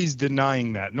 Nobody's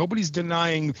denying that. Nobody's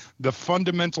denying the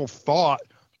fundamental thought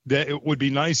that it would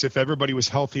be nice if everybody was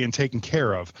healthy and taken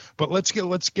care of. But let's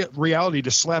get reality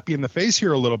to slap you in the face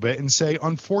here a little bit and say,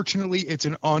 unfortunately, it's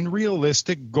an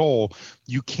unrealistic goal.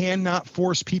 You cannot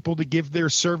force people to give their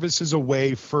services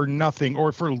away for nothing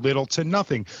or for little to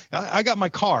nothing. I got my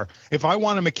car. If I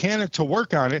want a mechanic to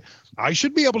work on it, I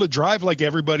should be able to drive like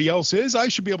everybody else is. I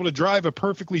should be able to drive a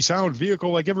perfectly sound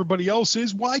vehicle like everybody else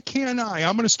is. Why can't I?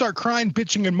 I'm going to start crying,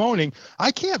 bitching, and moaning.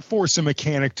 I can't force a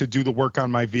mechanic to do the work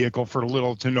on my vehicle for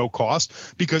little to no cost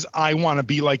because I want to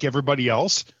be like everybody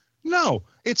else. No,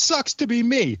 it sucks to be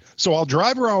me. So I'll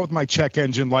drive around with my check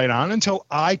engine light on until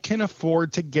I can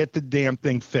afford to get the damn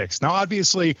thing fixed. Now,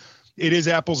 obviously, it is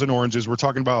apples and oranges. We're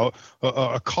talking about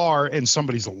a car and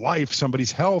somebody's life,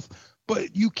 somebody's health.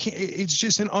 But you can't, it's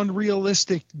just an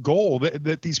unrealistic goal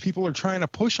that these people are trying to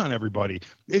push on everybody.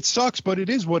 It sucks, but it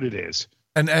is what it is.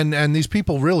 And these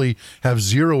people really have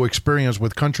zero experience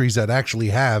with countries that actually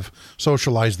have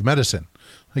socialized medicine,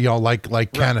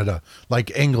 like Canada,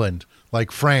 like England,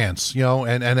 like France,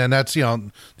 and that's,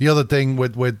 the other thing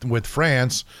with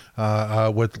France,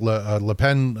 with Le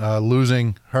Pen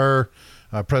losing her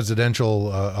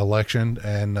presidential election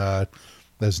and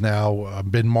has now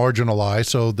been marginalized.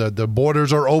 So the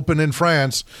borders are open in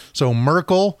France. So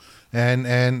Merkel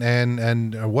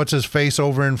and what's his face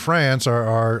over in France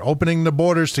are opening the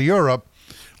borders to Europe,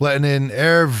 letting in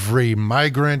every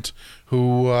migrant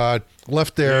who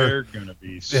left there. They're gonna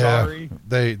be sorry.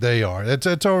 Yeah, they are.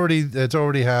 It's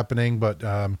already happening. But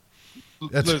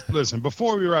listen,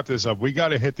 before we wrap this up, we got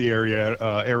to hit the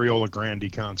Areola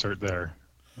Grande concert there.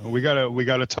 We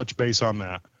gotta touch base on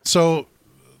that. So.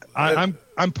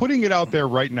 I'm putting it out there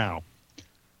right now.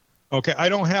 Okay, I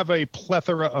don't have a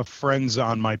plethora of friends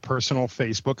on my personal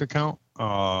Facebook account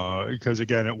because,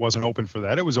 again, it wasn't open for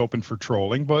that. It was open for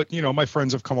trolling. But, my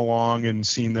friends have come along and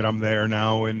seen that I'm there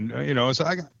now. And, so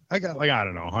I got like, I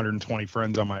don't know, 120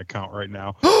 friends on my account right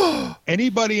now.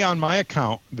 Anybody on my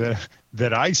account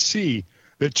that I see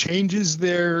that changes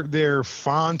their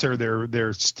font or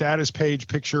their status page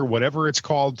picture, whatever it's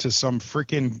called, to some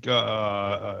freaking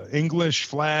English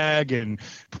flag and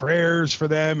prayers for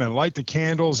them and light the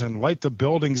candles and light the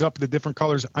buildings up the different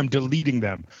colors, I'm deleting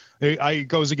them. It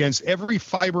goes against every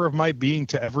fiber of my being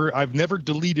I've never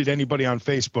deleted anybody on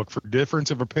Facebook for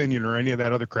difference of opinion or any of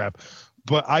that other crap.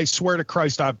 But I swear to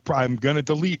Christ, I'm going to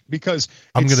delete because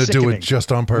I'm going to do it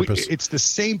just on purpose. It's the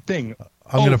same thing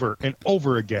over and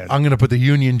over again. I'm going to put the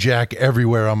Union Jack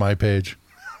everywhere on my page.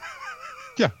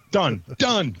 Yeah, done,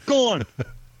 gone.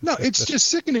 No, it's just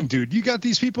sickening, dude. You got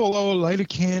these people, light a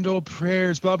candle,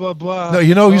 prayers, blah, blah, blah.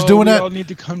 No, who's doing that? We all need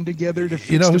to come together to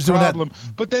fix the problem.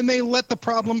 But then they let the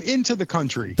problem into the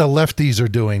country. The lefties are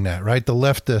doing that, right? The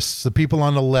leftists, the people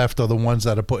on the left are the ones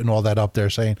that are putting all that up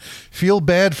there saying, feel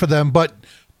bad for them, but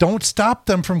don't stop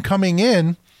them from coming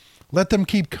in. Let them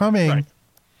keep coming.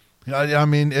 Right. I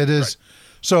mean, it is. Right.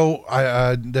 So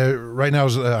right now,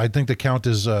 I think the count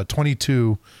is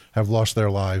 22 have lost their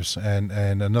lives, and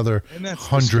another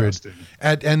 100.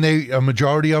 And a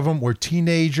majority of them were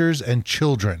teenagers and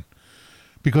children,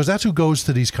 because that's who goes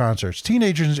to these concerts.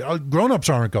 Teenagers, grown-ups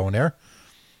aren't going there.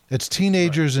 It's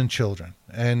teenagers and children,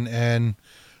 and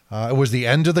it was the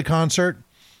end of the concert.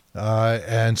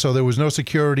 And so there was no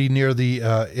security near the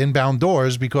inbound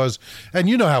doors because, and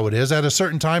you know how it is, at a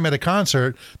certain time at a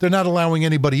concert, they're not allowing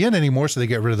anybody in anymore, so they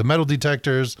get rid of the metal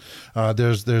detectors.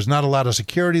 There's not a lot of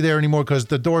security there anymore because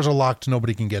the doors are locked,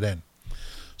 nobody can get in.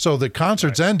 So the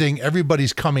concert's ending,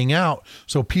 everybody's coming out,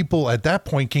 so people at that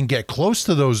point can get close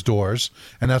to those doors,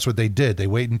 and that's what they did. They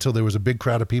waited until there was a big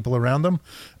crowd of people around them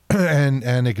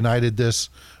and ignited this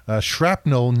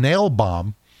shrapnel nail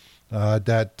bomb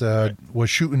that was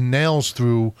shooting nails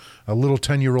through little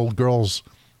 10-year-old girls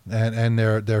and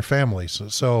their families.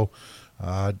 So,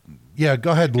 yeah,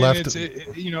 go ahead, left.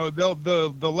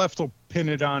 The left will pin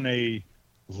it on a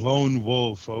lone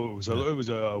wolf. Oh, it was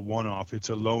a one-off. It's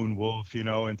a lone wolf,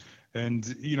 and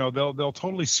they'll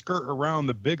totally skirt around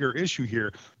the bigger issue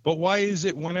here. But why is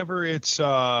it whenever it's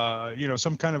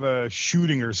some kind of a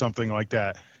shooting or something like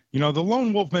that, the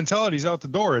lone wolf mentality is out the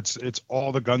door. It's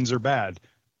all the guns are bad.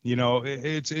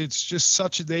 It's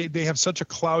just they have such a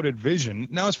clouded vision.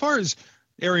 Now, as far as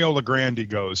Ariana Grande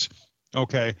goes,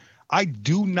 okay, I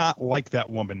do not like that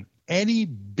woman. Any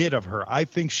bit of her. I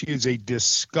think she is a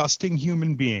disgusting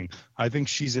human being. I think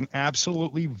she's an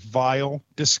absolutely vile,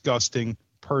 disgusting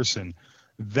person.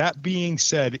 That being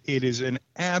said, it is an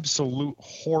absolute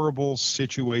horrible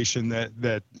situation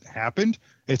that happened.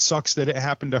 It sucks that it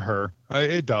happened to her.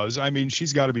 It does. I mean,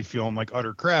 she's got to be feeling like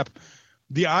utter crap.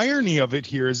 The irony of it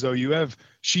here is, though,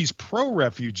 she's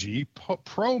pro-refugee,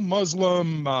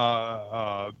 pro-Muslim,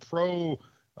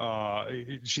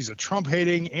 she's a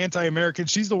Trump-hating, anti-American.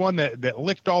 She's the one that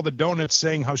licked all the donuts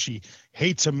saying how she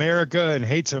hates America and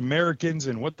hates Americans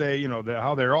and what they,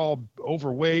 how they're all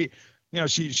overweight.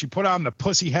 She put on the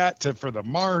pussy hat for the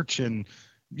march and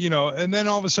then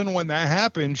all of a sudden when that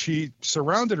happened, she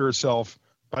surrounded herself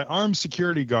by armed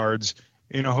security guards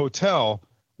in a hotel,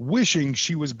 wishing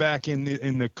she was back in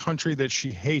the country that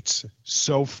she hates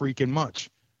so freaking much.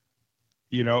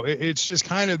 It's just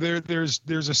kind of there's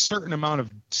a certain amount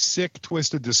of sick,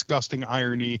 twisted, disgusting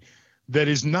irony that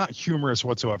is not humorous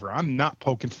whatsoever. I'm not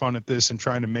poking fun at this and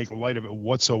trying to make light of it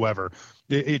whatsoever.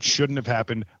 It shouldn't have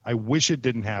happened. I wish it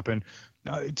didn't happen.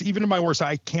 Even in my worst,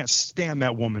 I can't stand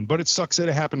that woman, but it sucks that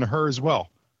it happened to her as well.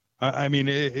 I mean,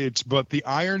 but the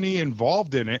irony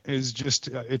involved in it is just,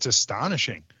 it's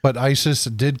astonishing. But ISIS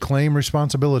did claim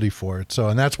responsibility for it.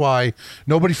 And that's why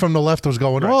nobody from the left was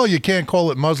going, right. Oh, you can't call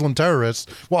it Muslim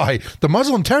terrorists. Why? The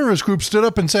Muslim terrorist group stood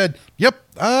up and said, yep,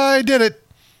 I did it.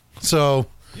 So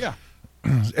yeah,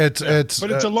 but it's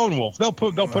a lone wolf. They'll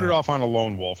put it off on a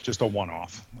lone wolf, just a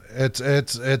one-off. It's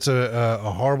a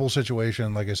horrible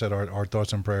situation. Like I said, our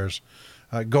thoughts and prayers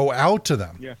go out to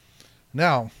them. Yeah.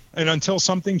 Now, and until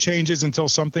something changes, until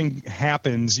something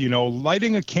happens,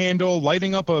 lighting a candle,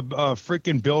 lighting up a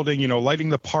freaking building, lighting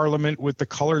the parliament with the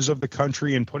colors of the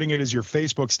country and putting it as your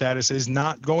Facebook status is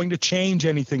not going to change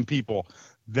anything, people.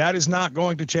 That is not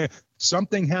going to change.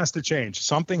 Something has to change.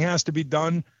 Something has to be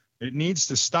done. It needs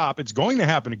to stop. It's going to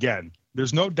happen again.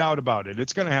 There's no doubt about it.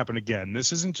 It's going to happen again.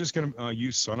 This isn't just going to,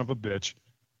 you son of a bitch.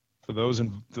 For those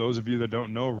of you that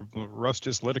don't know, Russ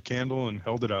just lit a candle and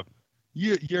held it up.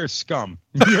 You're scum.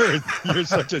 You're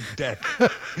such a dick.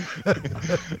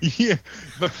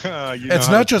 It's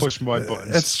not just push my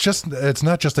buttons. It's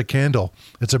not just a candle.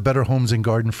 It's a Better Homes and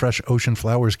Garden Fresh Ocean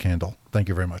Flowers candle. Thank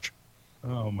you very much.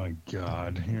 Oh my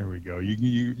God! Here we go.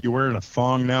 You're wearing a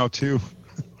thong now too.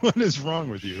 What is wrong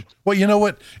with you? Well, you know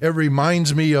what? It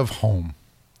reminds me of home.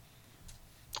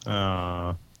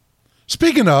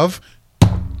 Speaking of,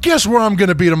 guess where I'm going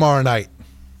to be tomorrow night?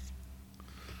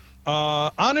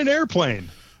 On an airplane.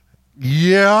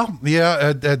 Yeah.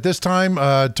 At this time,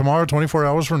 tomorrow, 24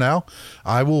 hours from now,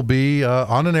 I will be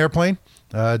on an airplane,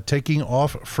 taking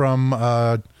off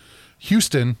from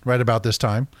Houston right about this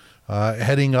time,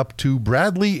 heading up to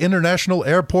Bradley International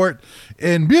Airport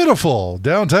in beautiful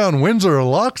downtown Windsor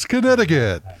Locks,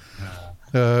 Connecticut.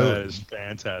 That is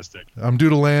fantastic. I'm due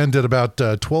to land at about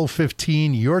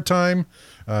 12:15 your time,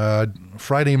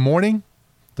 Thursday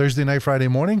night, Friday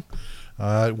morning.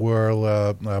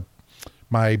 Where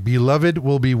my beloved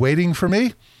will be waiting for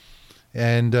me,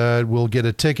 and we'll get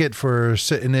a ticket for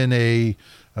sitting in a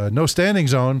no standing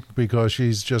zone because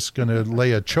she's just going to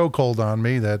lay a chokehold on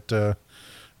me that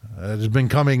has been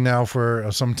coming now for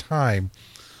some time.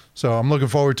 So I'm looking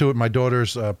forward to it. My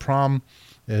daughter's prom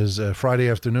is Friday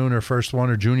afternoon, her first one,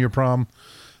 her junior prom.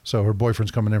 So her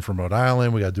boyfriend's coming in from Rhode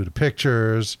Island. We got to do the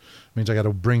pictures. Means I got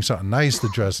to bring something nice to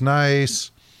dress nice.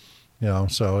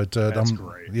 So that's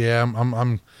great. Yeah,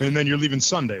 I'm. And then you're leaving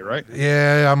Sunday, right?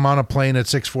 Yeah, I'm on a plane at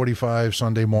 6:45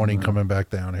 Sunday morning, coming back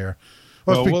down here.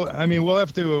 We'll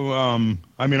have to.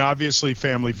 Obviously,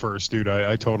 family first, dude.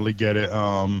 I totally get it.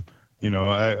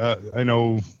 I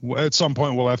know at some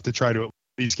point we'll have to try to at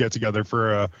least get together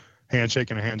for a handshake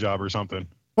and a hand job or something.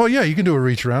 Well, yeah, you can do a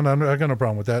reach around. I got no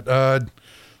problem with that.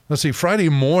 Let's see, Friday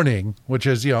morning, which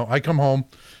is I come home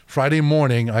Friday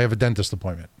morning. I have a dentist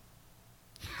appointment.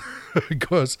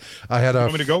 Because I had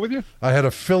want me to go with you? I had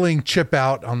a filling chip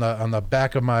out on the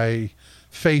back of my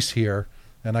face here,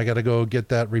 and I got to go get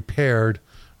that repaired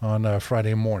on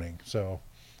Friday morning. So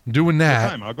I'm doing that. What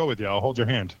time? I'll go with you. I'll hold your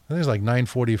hand. I think it's like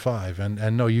 9:45,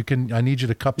 and no, you can. I need you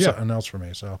to cup something else for me.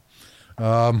 So,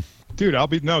 dude,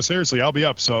 seriously, I'll be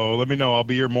up. So let me know. I'll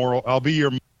be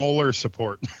your molar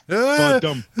support.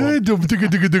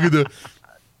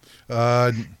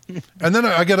 And then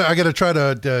I gotta try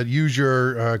to use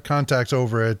your contacts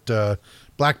over at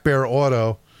Black Bear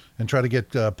Auto and try to get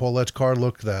Paulette's car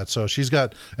looked at. So she's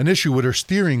got an issue with her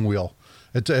steering wheel.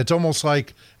 It's almost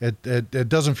like it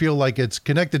doesn't feel like it's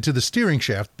connected to the steering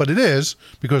shaft, but it is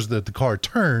because the car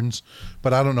turns.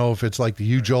 But I don't know if it's like the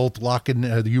U-jolt locking,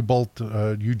 the U-bolt,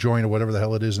 U-joint or whatever the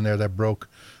hell it is in there that broke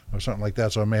or something like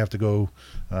that. So I may have to go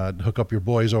hook up your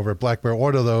boys over at Black Bear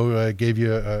Auto, though. Gave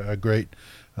you a great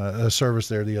service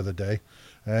there the other day.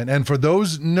 And for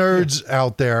those nerds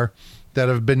out there that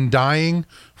have been dying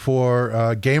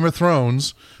for Game of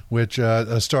Thrones, which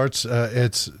starts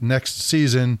its next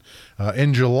season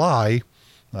in July.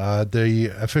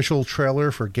 The official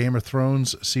trailer for Game of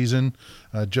Thrones season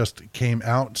just came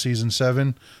out, season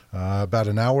 7, about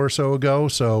an hour or so ago.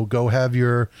 So go have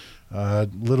your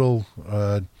little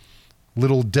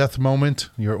death moment,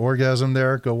 your orgasm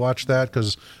there. Go watch that,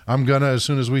 because I'm going to, as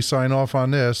soon as we sign off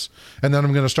on this, and then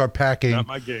I'm going to start packing. Not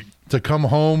my gig. To come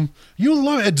home. You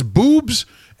love it's boobs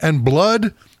and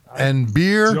blood and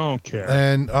beer. Don't care.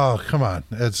 And oh, come on.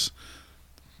 It's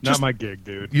not my gig,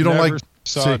 dude. You don't never like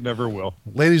saw it, never will.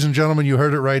 Ladies and gentlemen, you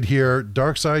heard it right here.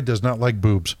 Darkseid does not like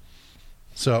boobs.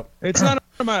 So it's not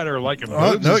a matter of liking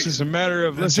boobs. No, it's just a matter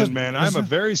of listen, man. I'm a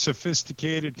very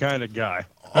sophisticated kind of guy.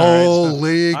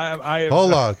 Holy! I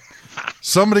hold on.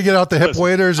 Somebody get out the hip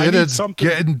waders. It is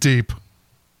getting deep.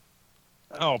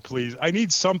 Oh, please. I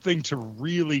need something to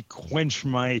really quench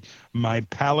my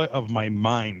palate of my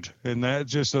mind. And that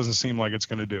just doesn't seem like it's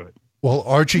going to do it. Well,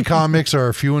 Archie comics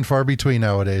are few and far between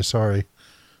nowadays. Sorry.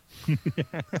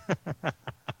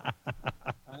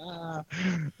 Oh,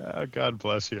 God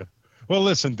bless you. Well,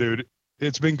 listen, dude.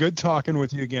 It's been good talking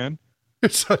with you again.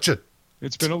 It's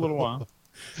been a little while.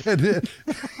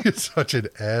 You're such an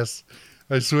ass.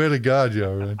 I swear to God,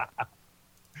 yo, man.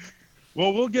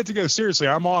 Well, we'll get to go. Seriously,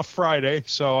 I'm off Friday,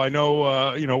 so I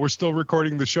know, we're still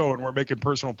recording the show and we're making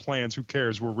personal plans. Who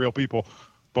cares? We're real people.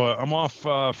 But I'm off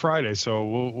Friday, so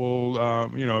we'll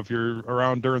if you're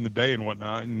around during the day and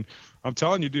whatnot. And I'm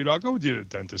telling you, dude, I'll go with you to the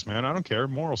dentist, man. I don't care.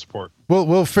 Moral support.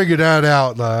 We'll figure that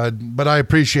out, but I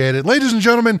appreciate it. Ladies and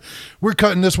gentlemen, we're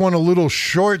cutting this one a little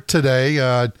short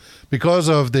today because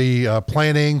of the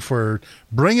planning for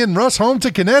bringing Russ home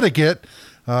to Connecticut.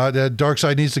 That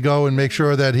Darkseid needs to go and make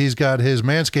sure that he's got his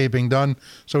manscaping done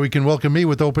so he can welcome me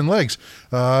with open legs.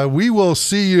 We will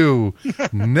see you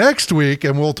next week,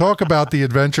 and we'll talk about the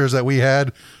adventures that we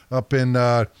had up in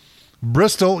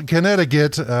Bristol,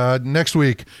 Connecticut next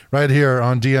week right here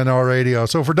on DNR Radio.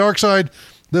 So for Darkseid,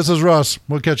 this is Russ.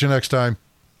 We'll catch you next time.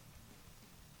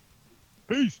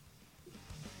 Peace.